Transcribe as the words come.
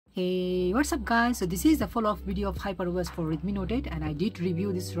Hey, what's up guys? So this is the follow-up video of HyperOS for Redmi Note 8 and I did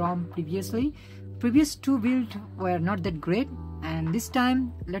review this ROM previously. Previous two builds were not that great and this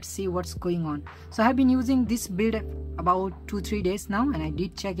time let's see what's going on. So I have been using this build about 2-3 days now and I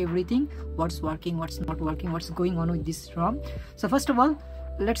did check everything, what's working, what's not working, what's going on with this ROM. So first of all,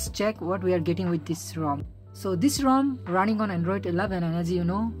 let's check what we are getting with this ROM. So this ROM running on Android 11, and as you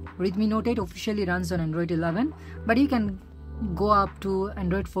know, Redmi Note 8 officially runs on Android 11, but you can go up to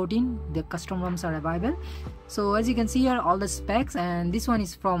Android 14. The custom ROMs are available. So as you can see here, all the specs, and this one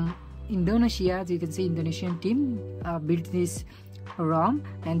is from Indonesia. As you can see, Indonesian team built this ROM,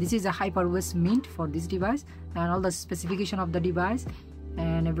 and this is a HyperOS Mint for this device, and all the specification of the device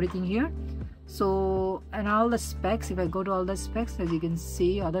and everything here. So, and all the specs, if I go to all the specs, as you can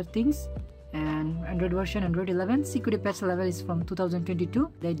see, other things, and Android version Android 11, security patch level is from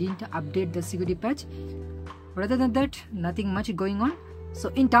 2022. They didn't update the security patch. Rather than that, nothing much going on. So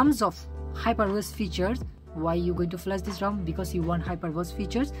in terms of HyperOS features, why you going to flash this ROM? Because you want HyperOS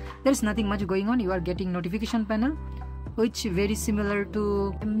features. There is nothing much going on. You are getting notification panel, which very similar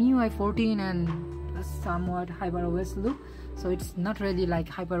to MIUI 14 and somewhat HyperOS look. So it's not really like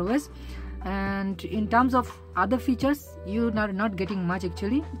HyperOS. And in terms of other features, you are not getting much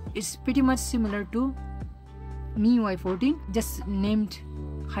actually. It's pretty much similar to MIUI 14, just named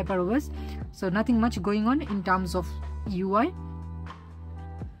HyperOS. So nothing much going on in terms of UI.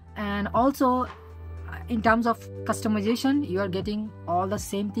 And also in terms of customization, you are getting all the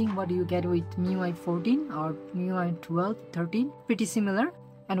same thing what you get with MIUI 14 or MIUI 12, 13, pretty similar.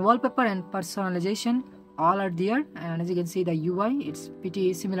 And wallpaper and personalization all are there, and as you can see, the UI, it's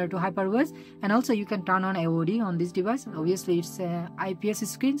pretty similar to HyperOS. And also you can turn on AOD on this device. Obviously it's a IPS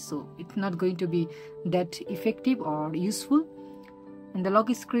screen, so it's not going to be that effective or useful. And the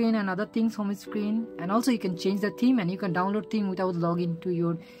lock screen and other things, home screen, and also you can change the theme, and you can download theme without logging to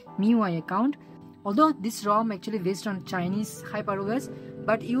your MIUI account. Although this ROM actually based on Chinese HyperOS,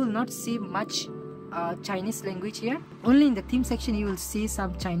 but you will not see much Chinese language here. Only in the theme section you will see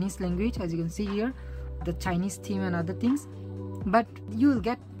some Chinese language, as you can see here, the Chinese theme and other things, but you will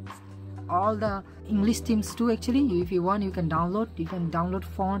get all the English themes too actually. If you want, you can download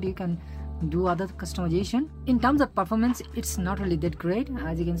font, you can do other customization. In terms of performance, it's not really that great.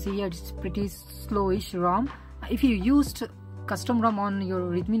 As you can see here, it's pretty slowish ROM. If you used custom ROM on your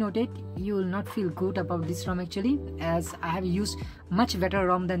Redmi Note 8, you will not feel good about this ROM actually, as I have used much better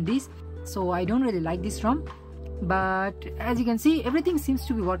ROM than this. So I don't really like this ROM. But as you can see, everything seems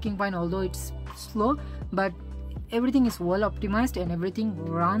to be working fine, although it's slow, but everything is well optimized and everything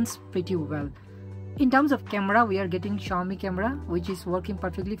runs pretty well. In terms of camera, we are getting Xiaomi camera, which is working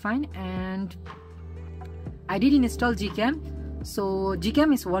perfectly fine, and I did install Gcam. So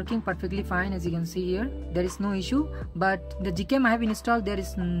Gcam is working perfectly fine, as you can see here, there is no issue. But the Gcam I have installed, there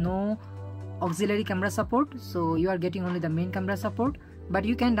is no auxiliary camera support, so you are getting only the main camera support. But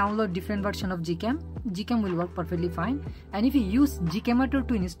you can download different version of Gcam. Gcam will work perfectly fine. And if you use Gcamator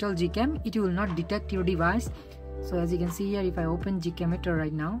to install Gcam, it will not detect your device. So as you can see here, if I open Gcamator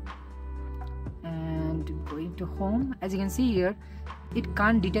right now and going to home, as you can see here, it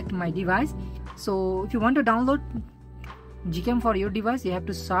can't detect my device. So if you want to download Gcam for your device, you have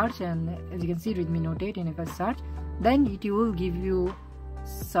to search, and as you can see, Redmi Note 8, and if I search, then it will give you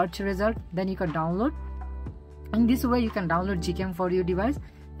search result, then you can download. In this way you can download Gcam for your device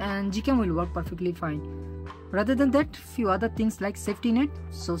and Gcam will work perfectly fine. Rather than that, few other things like safety net.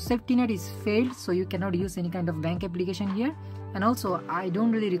 So safety net is failed, so you cannot use any kind of bank application here. And also I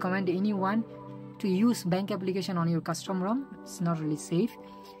don't really recommend anyone to use bank application on your custom ROM. It's not really safe.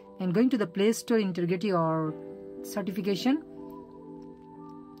 And going to the Play Store integrity or certification,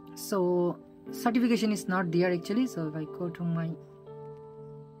 so certification is not there actually. So if I go to my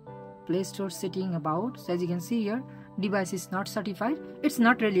Play Store setting about, so as you can see here, device is not certified. It's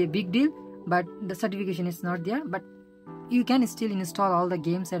not really a big deal, but the certification is not there. But you can still install all the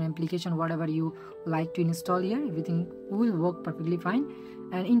games and application, whatever you like to install here. Everything will work perfectly fine.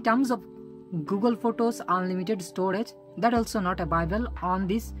 And in terms of Google Photos unlimited storage, that also not available on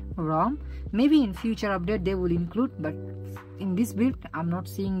this ROM. Maybe in future update they will include, but in this build I'm not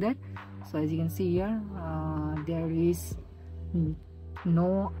seeing that. So as you can see here, there is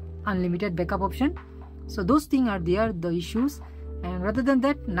no unlimited backup option. So those things are there, the issues. And rather than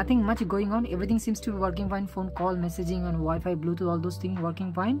that, nothing much going on. Everything seems to be working fine. Phone call, messaging, and Wi-Fi, Bluetooth, all those things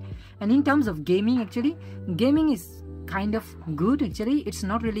working fine. And in terms of gaming, actually, gaming is kind of good actually. It's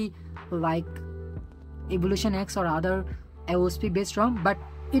not really like Evolution X or other OSP based ROM, but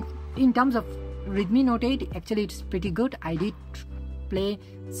it in terms of Redmi Note 8, actually it's pretty good. I did play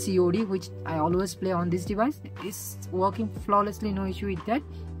COD, which I always play on this device. It's working flawlessly, no issue with that.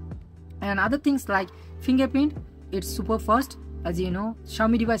 And other things like fingerprint, it's super fast. As you know,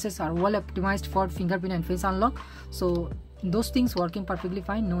 Xiaomi devices are well optimized for fingerprint and face unlock, so those things working perfectly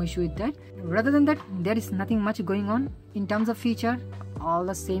fine, no issue with that. Rather than that, there is nothing much going on in terms of feature. All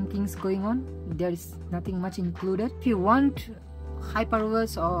the same things going on, there is nothing much included. If you want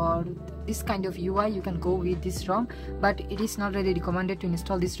HyperOS or this kind of UI, you can go with this ROM, but it is not really recommended to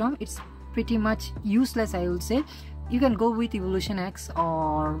install this ROM. It's pretty much useless, I would say. You can go with Evolution X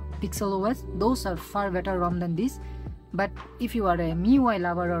or PixelOS. Those are far better ROM than this. But if you are a MIUI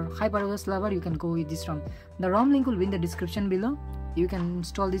lover or HyperOS lover, you can go with this ROM. The ROM link will be in the description below. You can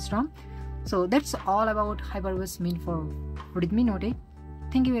install this ROM. So that's all about HyperOS meant for Redmi Note 8.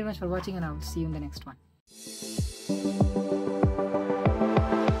 Thank you very much for watching, and I will see you in the next one.